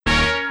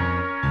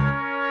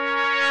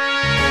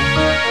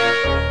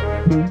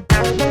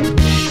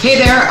Hey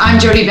there, I'm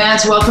Jody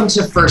Vance. Welcome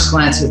to First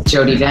Glance with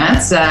Jody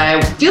Vance.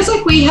 Feels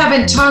like we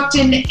haven't talked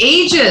in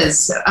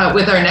ages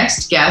with our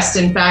next guest.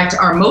 In fact,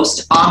 our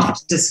most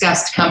oft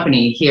discussed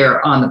company here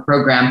on the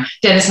program.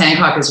 Dennis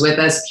Hancock is with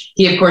us.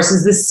 He, of course,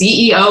 is the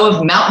CEO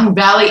of Mountain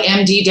Valley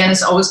MD.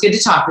 Dennis, always good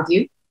to talk with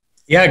you.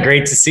 Yeah,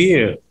 great to see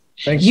you.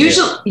 Thank you.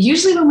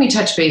 Usually when we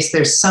touch base,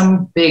 there's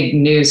some big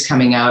news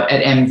coming out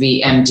at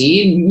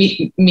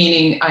MVMD,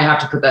 meaning I have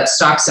to put that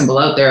stock symbol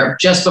out there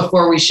just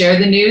before we share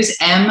the news.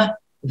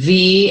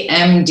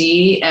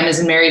 MVMD, M as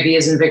in Mary, V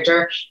as in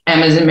Victor,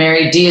 M as in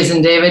Mary, D as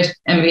in David,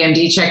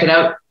 MVMD. Check it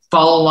out.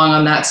 Follow along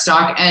on that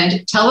stock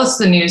and tell us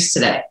the news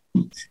today.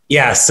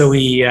 Yeah, so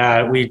we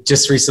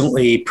just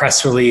recently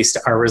press released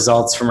our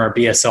results from our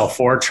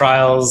BSL-4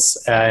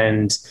 trials,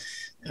 and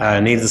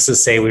needless to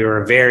say, we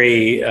were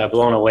very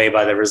blown away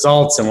by the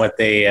results and what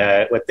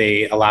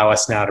they allow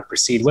us now to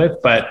proceed with.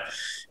 But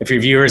if your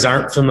viewers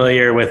aren't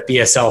familiar with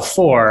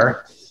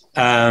BSL-4,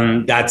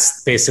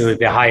 that's basically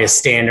the highest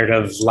standard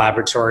of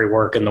laboratory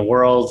work in the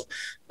world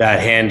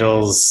that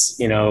handles,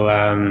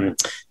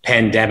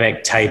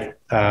 pandemic type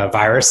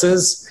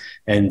viruses.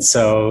 And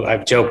so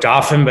I've joked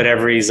often, but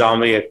every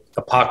zombie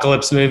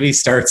apocalypse movie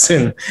starts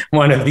in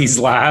one of these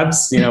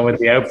labs, with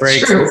the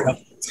outbreaks and stuff.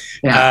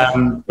 Yeah.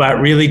 But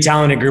really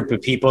talented group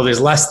of people. There's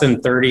less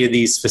than 30 of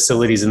these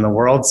facilities in the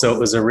world. So it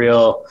was a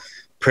real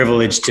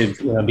privilege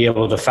to be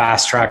able to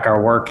fast track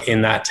our work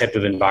in that type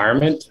of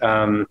environment.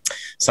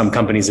 Some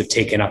companies have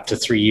taken up to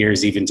 3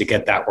 years even to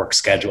get that work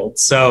scheduled.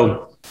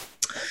 So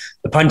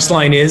the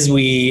punchline is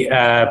we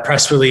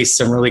press released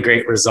some really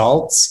great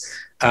results.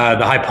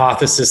 The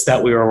hypothesis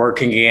that we were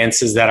working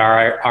against is that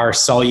our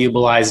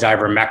solubilized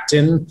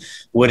ivermectin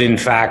would in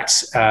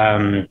fact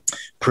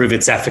prove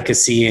its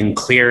efficacy in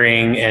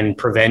clearing and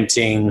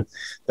preventing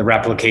the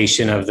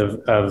replication of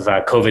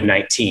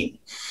COVID-19.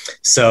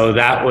 So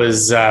that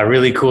was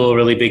really cool,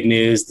 really big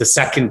news. The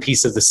second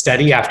piece of the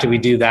study, after we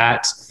do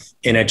that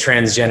in a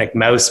transgenic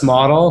mouse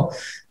model,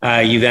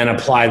 you then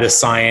apply the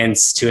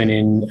science to an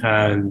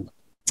in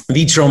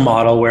vitro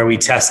model where we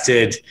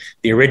tested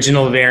the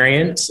original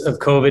variant of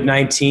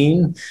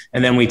COVID-19,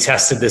 and then we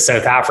tested the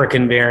South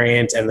African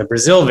variant and the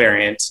Brazil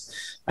variant.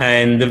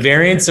 And the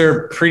variants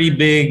are pretty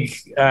big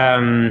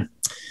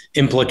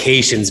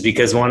implications,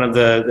 because one of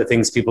the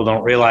things people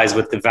don't realize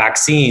with the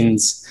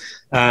vaccines,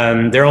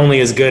 they're only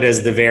as good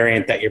as the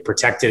variant that you're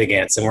protected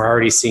against. And we're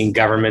already seeing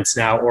governments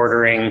now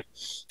ordering,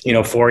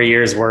 4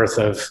 years worth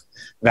of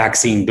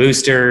vaccine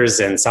boosters,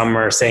 and some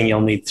are saying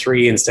you'll need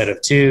 3 instead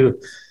of 2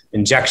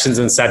 injections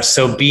and such.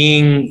 So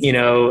being,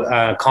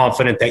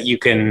 confident that you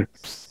can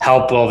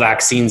help while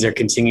vaccines are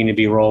continuing to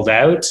be rolled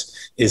out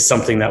is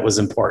something that was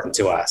important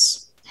to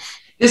us.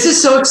 This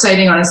is so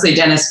exciting, honestly,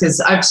 Dennis, because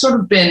I've sort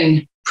of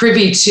been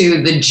privy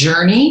to the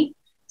journey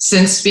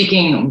since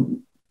speaking,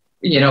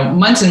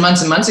 months and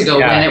months and months ago,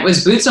 when it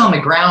was boots on the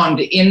ground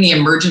in the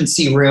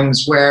emergency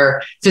rooms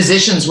where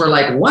physicians were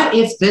like, what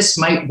if this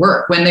might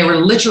work? When they were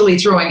literally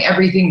throwing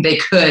everything they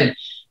could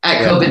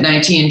at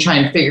COVID-19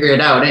 trying to figure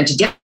it out. And to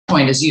get to the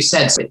point, as you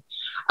said,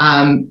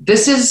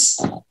 this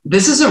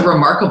is a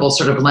remarkable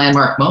sort of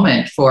landmark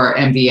moment for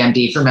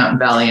MVMD, for Mountain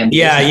Valley MD.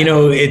 Yeah,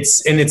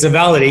 it's a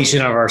validation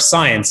of our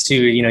science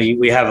too.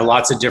 We have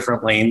lots of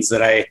different lanes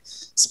that I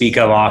speak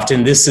of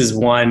often. This is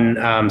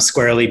one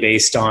squarely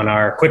based on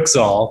our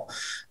Quixol,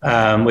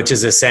 which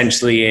is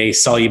essentially a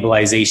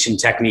solubilization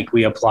technique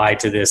we apply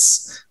to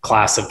this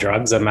class of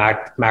drugs, a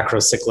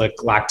macrocyclic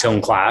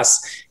lactone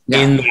class. Yeah.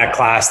 In that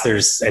class,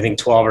 there's, I think,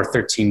 12 or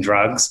 13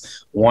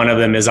 drugs. One of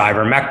them is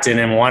ivermectin,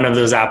 and one of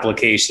those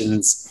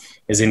applications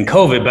is in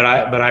COVID, but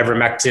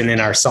ivermectin in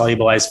our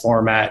solubilized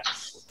format.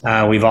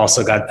 We've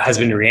also got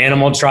husbandry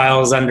animal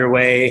trials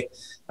underway,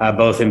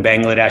 both in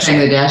Bangladesh.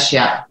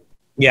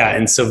 Yeah,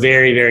 and so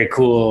very, very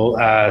cool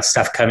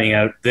stuff coming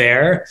out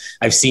there.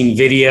 I've seen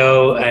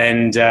video,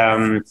 and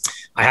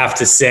I have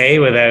to say,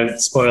 without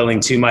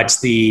spoiling too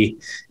much, the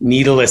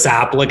needleless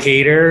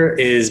applicator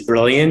is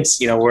brilliant.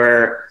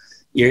 Where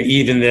you're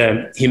even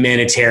the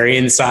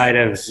humanitarian side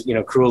of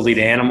cruelty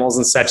to animals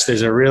and such.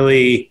 There's a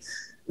really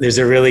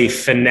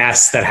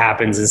finesse that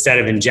happens. Instead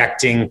of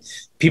injecting,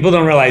 people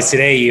don't realize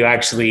today you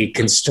actually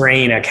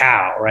constrain a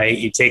cow, right?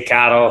 You take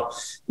cattle,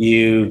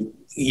 you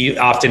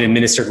often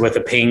administered with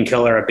a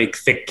painkiller, a big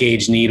thick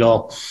gauge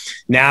needle.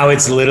 Now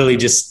it's literally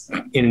just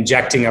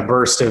injecting a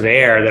burst of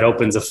air that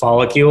opens a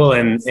follicle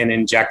and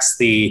injects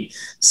the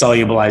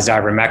solubilized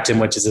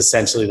ivermectin, which is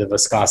essentially the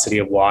viscosity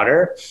of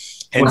water.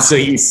 And so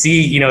you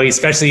see,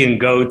 especially in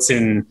goats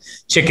and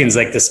chickens,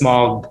 like the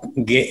small,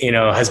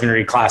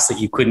 husbandry class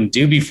that you couldn't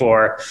do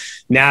before.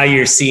 Now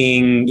you're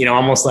seeing,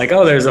 almost like,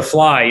 oh, there's a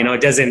fly,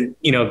 it doesn't,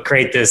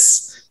 create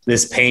this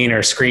pain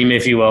or scream,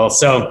 if you will.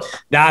 So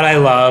that I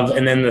love.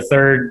 And then the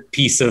third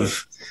piece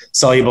of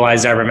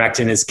solubilized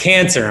ivermectin is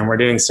cancer. And we're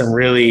doing some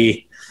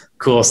really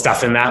cool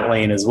stuff in that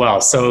lane as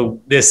well. So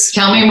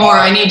tell me more.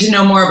 I need to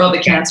know more about the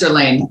cancer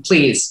lane,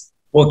 please.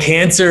 Well,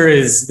 this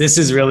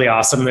is really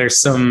awesome. There's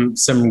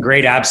some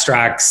great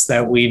abstracts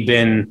that we've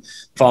been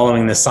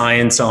following the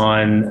science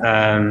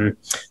on.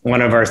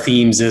 One of our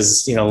themes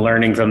is,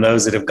 learning from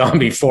those that have gone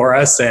before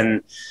us.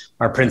 And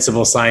our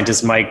principal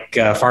scientist, Mike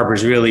Farber,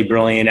 is really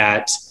brilliant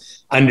at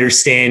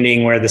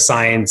understanding where the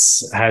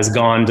science has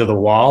gone to the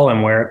wall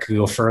and where it could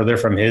go further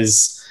from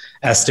his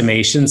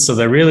estimations. So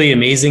the really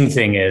amazing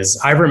thing is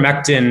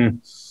ivermectin,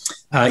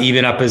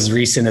 even up as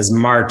recent as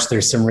March,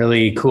 there's some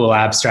really cool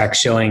abstracts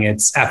showing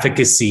its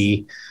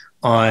efficacy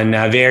on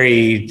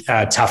very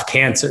tough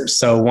cancers.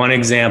 So one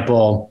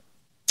example,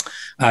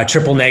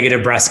 triple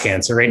negative breast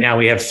cancer. Right now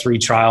we have 3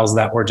 trials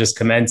that we're just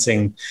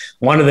commencing.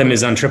 One of them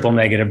is on triple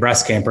negative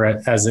breast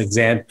cancer as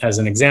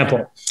an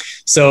example.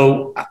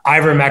 So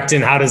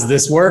ivermectin, how does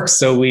this work?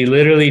 So we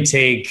literally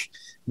take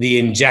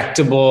the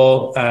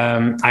injectable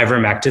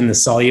ivermectin, the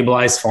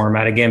solubilized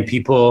format. Again,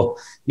 people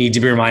need to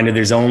be reminded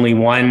there's only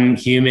one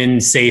human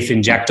safe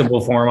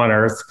injectable form on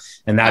earth,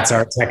 and that's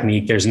our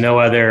technique. There's no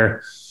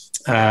other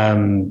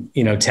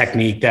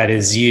technique that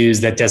is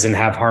used that doesn't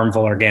have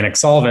harmful organic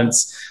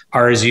solvents.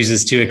 Ours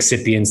uses 2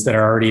 excipients that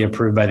are already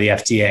approved by the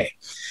FDA.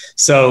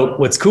 So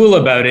what's cool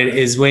about it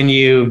is when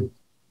you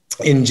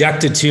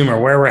inject a tumor,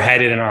 where we're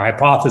headed in our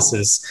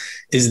hypothesis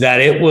is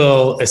that it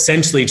will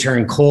essentially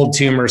turn cold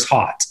tumors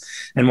hot.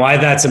 And why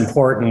that's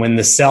important, when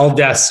the cell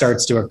death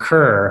starts to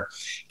occur,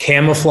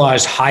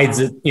 camouflage hides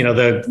it,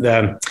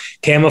 the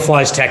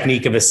camouflage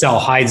technique of a cell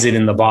hides it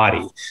in the body.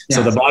 Yeah.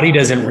 So the body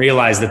doesn't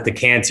realize that the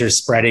cancer is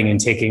spreading and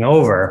taking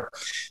over.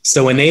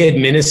 So when they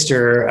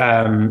administer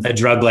a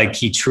drug like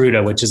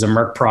Keytruda, which is a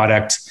Merck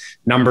product,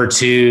 number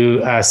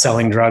 2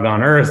 selling drug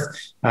on earth,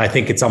 I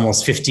think it's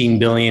almost 15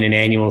 billion in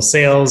annual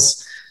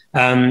sales.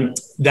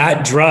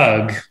 That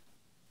drug,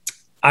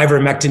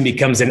 ivermectin,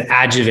 becomes an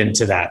adjuvant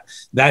to that.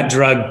 That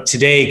drug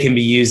today can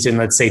be used in,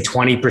 let's say,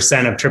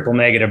 20% of triple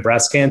negative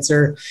breast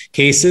cancer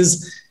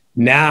cases.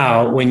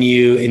 Now, when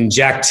you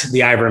inject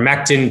the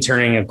ivermectin,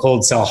 turning a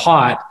cold cell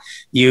hot,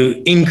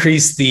 you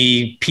increase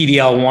the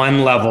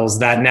PD-L1 levels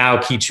that now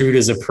Keytruda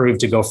is approved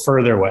to go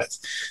further with.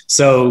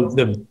 So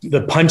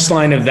the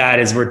punchline of that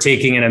is we're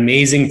taking an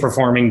amazing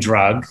performing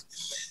drug,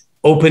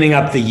 opening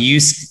up the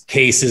use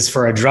cases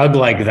for a drug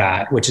like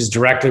that, which is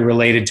directly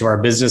related to our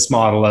business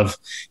model of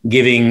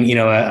giving,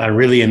 a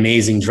really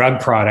amazing drug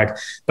product.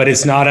 But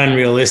it's not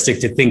unrealistic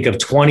to think of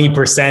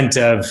 20%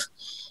 of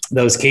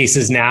those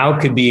cases now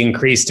could be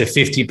increased to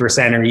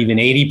 50% or even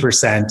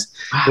 80%,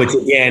 which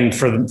again,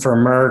 for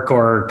Merck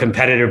or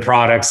competitive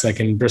products like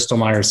in Bristol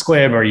Myers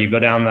Squibb, or you go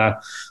down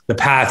the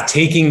path,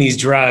 taking these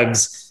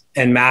drugs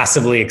and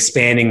massively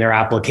expanding their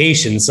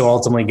applications. So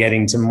ultimately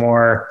getting to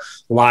more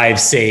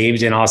lives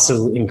saved and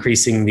also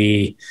increasing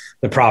the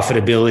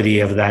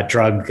profitability of that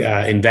drug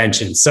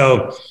invention.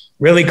 So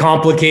really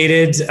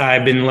complicated.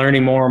 I've been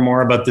learning more and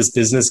more about this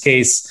business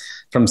case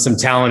from some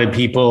talented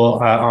people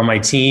on my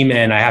team.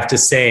 And I have to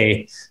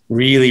say,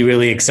 really,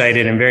 really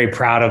excited and very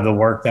proud of the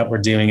work that we're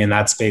doing in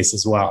that space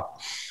as well.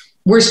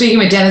 We're speaking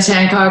with Dennis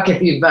Hancock.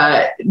 If you've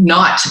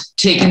not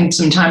taken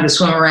some time to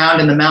swim around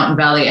in the Mountain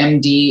Valley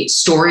MD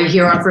story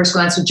here on First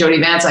Glance with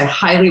Jody Vance, I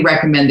highly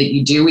recommend that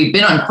you do. We've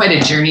been on quite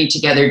a journey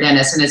together,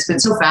 Dennis, and it's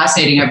been so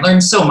fascinating. I've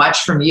learned so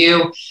much from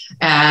you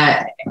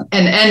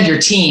and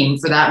your team,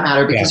 for that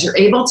matter, because you're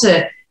able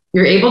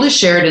to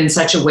share it in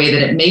such a way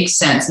that it makes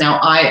sense. Now,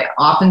 I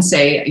often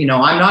say, I'm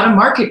not a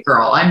market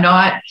girl. I'm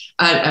not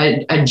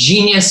a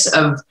genius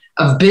of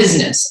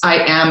business.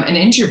 I am an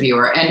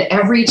interviewer. And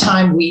every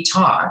time we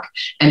talk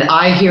and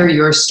I hear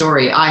your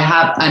story, I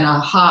have an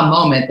aha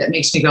moment that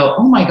makes me go,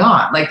 oh my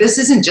God, like this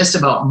isn't just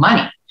about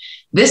money.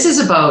 This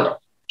is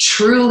about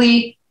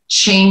truly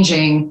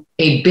changing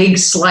a big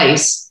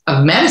slice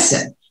of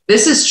medicine.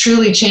 This is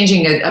truly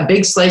changing a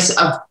big slice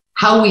of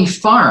how we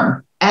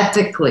farm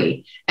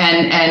ethically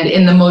and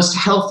in the most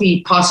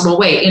healthy possible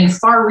way in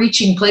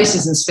far-reaching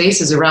places and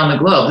spaces around the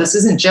globe. This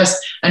isn't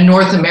just a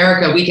North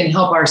America, we can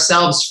help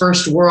ourselves,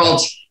 first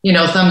world,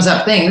 thumbs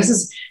up thing. This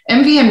is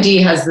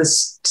MVMD has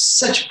this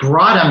such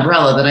broad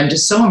umbrella that I'm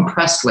just so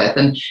impressed with.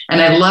 And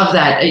I love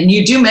that. And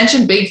you do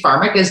mention big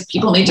pharma because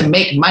people need to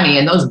make money,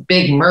 and those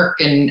big Merck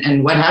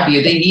and what have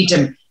you, they need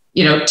to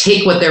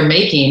take what they're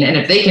making. And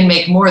if they can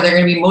make more, they're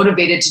going to be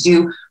motivated to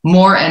do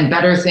more and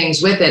better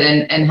things with it.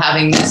 And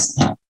having this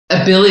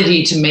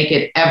ability to make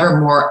it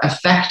ever more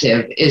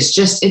effective is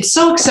just, it's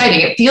so exciting.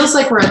 It feels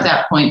like we're at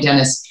that point,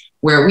 Dennis,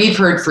 where we've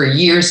heard for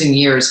years and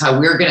years how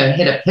we're going to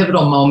hit a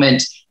pivotal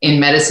moment in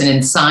medicine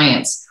and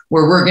science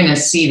where we're going to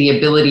see the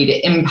ability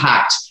to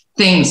impact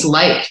things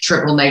like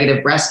triple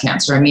negative breast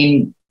cancer. I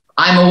mean,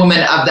 I'm a woman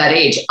of that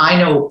age. I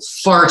know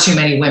far too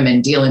many women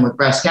dealing with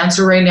breast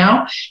cancer right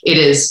now. It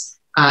is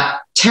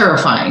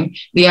terrifying.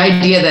 The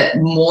idea that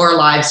more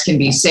lives can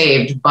be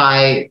saved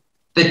by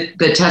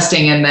the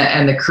testing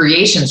and the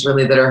creations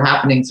really that are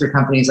happening through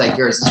companies like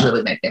yours is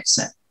really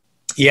magnificent.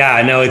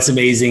 Yeah, no, it's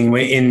amazing.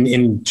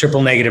 In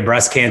triple negative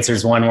breast cancer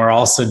is one, we're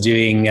also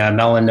doing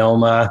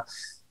melanoma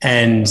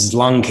and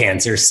lung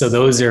cancer. So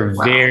those are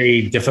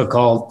very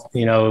difficult,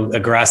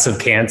 aggressive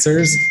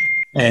cancers.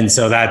 And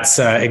so that's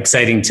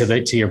exciting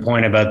to your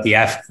point about the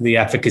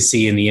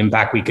efficacy and the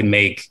impact we can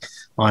make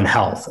on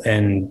health.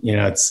 And,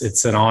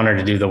 it's an honor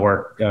to do the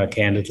work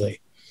candidly.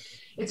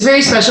 It's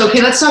very special.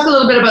 Okay, let's talk a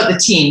little bit about the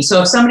team.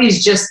 So if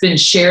somebody's just been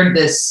shared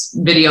this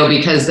video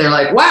because they're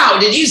like, wow,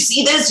 did you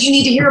see this? You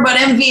need to hear about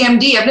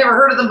MVMD. I've never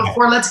heard of them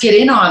before. Let's get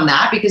in on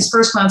that, because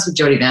First Glance with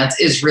Jody Vance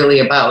is really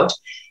about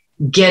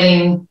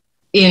getting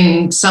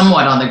in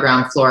somewhat on the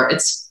ground floor.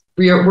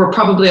 We're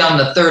probably on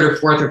the third or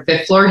fourth or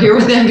fifth floor here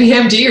with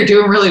MVMD. You're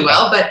doing really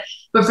well. But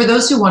for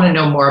those who want to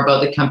know more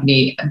about the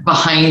company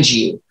behind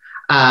you,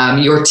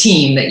 your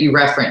team that you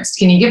referenced,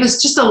 can you give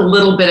us just a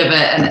little bit of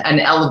an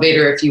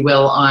elevator, if you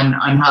will, on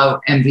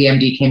how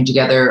MVMD came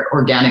together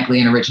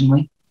organically and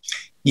originally?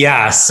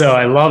 Yeah, so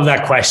I love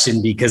that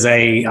question, because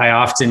I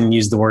often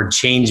use the word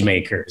change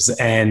makers,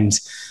 and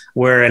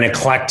we're an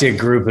eclectic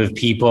group of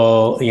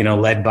people,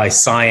 led by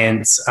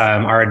science.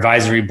 Our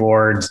advisory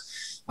board,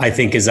 I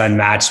think, is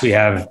unmatched. We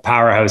have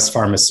Powerhouse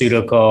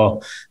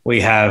Pharmaceutical,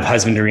 we have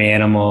Husbandry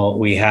Animal,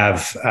 we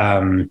have,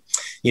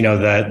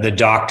 the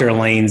doctor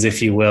lanes,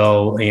 if you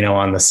will,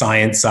 on the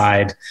science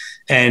side.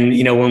 And,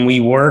 when we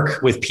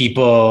work with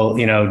people,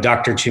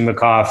 Dr.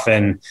 Chumikoff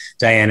and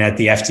Diane at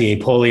the FDA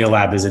Polio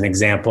Lab is an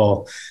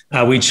example.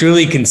 We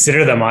truly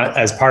consider them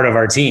as part of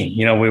our team.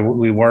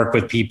 We work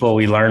with people,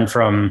 we learn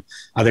from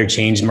other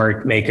change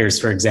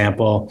makers, for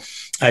example.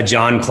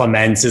 John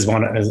Clements is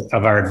one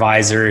of our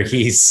advisor.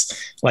 He's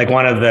like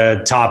one of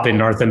the top in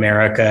North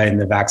America in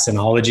the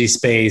vaccinology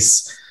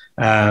space.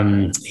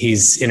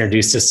 He's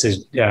introduced us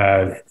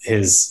to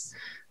his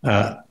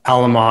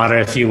alma mater,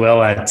 if you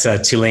will, at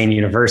Tulane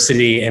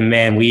University. And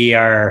man, we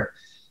are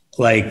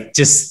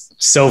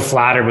just so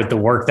flattered with the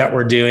work that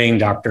we're doing,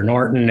 Dr.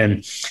 Norton.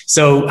 And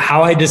so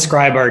how I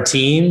describe our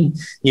team,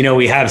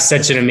 we have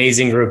such an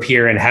amazing group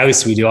here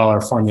in-house. We do all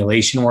our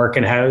formulation work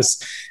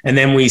in-house, and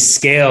then we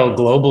scale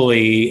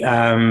globally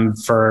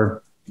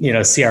for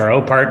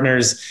CRO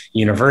partners,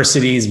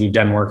 universities. We've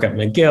done work at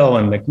McGill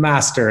and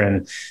McMaster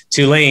and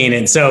Tulane.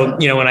 And so,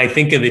 when I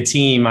think of the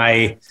team,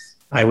 I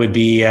would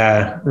be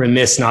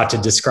remiss not to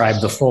describe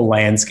the full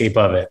landscape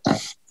of it.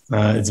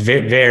 It's a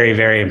very, very,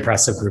 very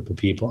impressive group of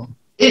people.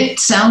 It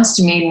sounds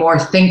to me more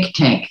think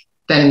tank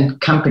than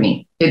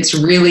company. It's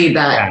really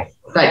that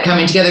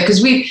coming together,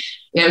 because we,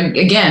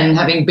 again,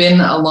 having been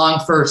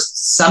along for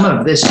some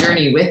of this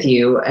journey with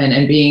you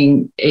and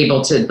being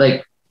able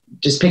to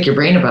just pick your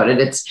brain about it.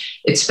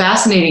 It's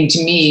fascinating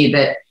to me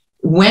that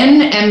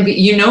when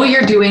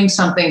you're doing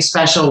something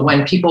special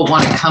when people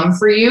want to come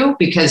for you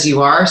because you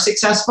are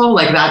successful.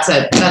 That's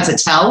a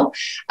tell.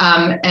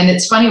 And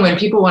it's funny when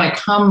people want to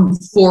come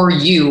for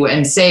you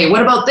and say,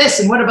 what about this?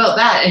 And what about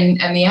that?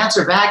 And the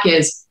answer back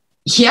is,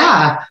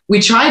 yeah,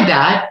 we tried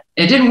that.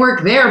 It didn't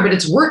work there, but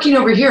it's working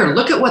over here.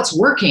 Look at what's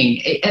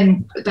working.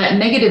 And that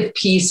negative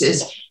piece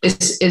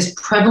is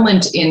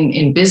prevalent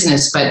in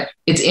business, but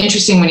it's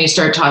interesting when you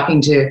start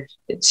talking to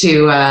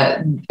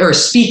or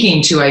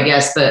speaking to, I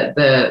guess,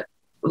 the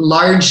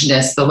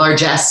largesse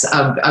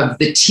of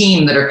the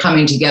team that are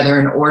coming together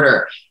in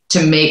order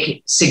to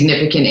make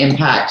significant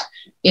impact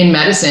in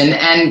medicine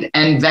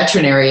and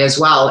veterinary as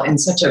well in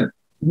such a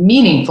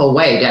meaningful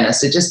way,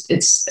 Dennis.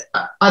 It's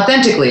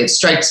authentically, it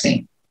strikes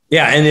me.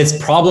 Yeah. And it's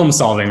problem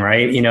solving,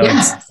 right?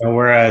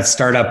 We're a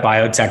startup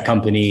biotech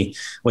company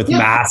with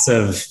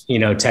massive,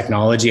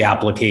 technology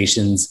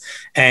applications.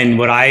 And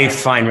what I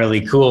find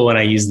really cool when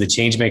I use the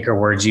changemaker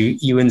words,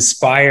 you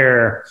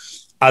inspire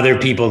other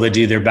people to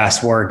do their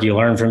best work. You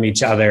learn from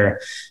each other.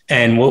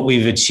 And what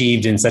we've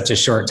achieved in such a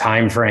short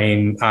time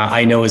frame,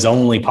 I know is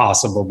only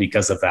possible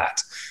because of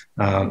that.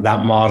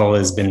 That model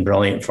has been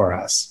brilliant for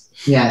us.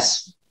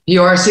 Yes.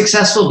 You are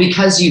successful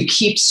because you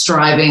keep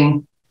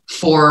striving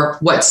for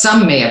what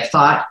some may have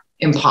thought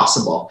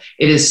impossible.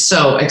 It is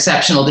so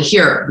exceptional to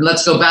hear.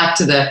 Let's go back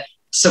to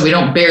so we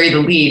don't bury the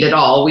lead at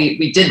all.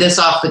 We did this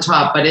off the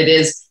top, but it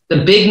is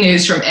the big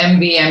news from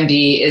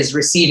MVMD is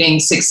receiving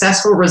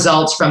successful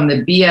results from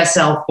the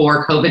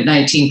BSL-4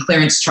 COVID-19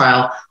 clearance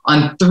trial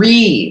on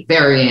 3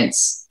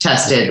 variants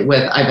tested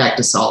with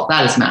Ibectisol.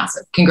 That is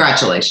massive.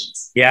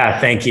 Congratulations. Yeah,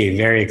 thank you.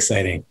 Very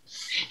exciting.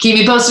 Keep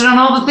me posted on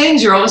all the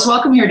things. You're always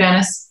welcome here,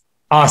 Dennis.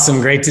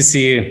 Awesome. Great to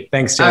see you.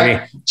 Thanks, Jody.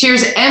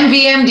 Cheers,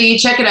 MVMD.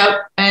 Check it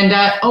out. And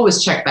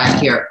always check back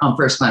here on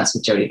First Glance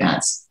with Jody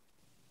Vance.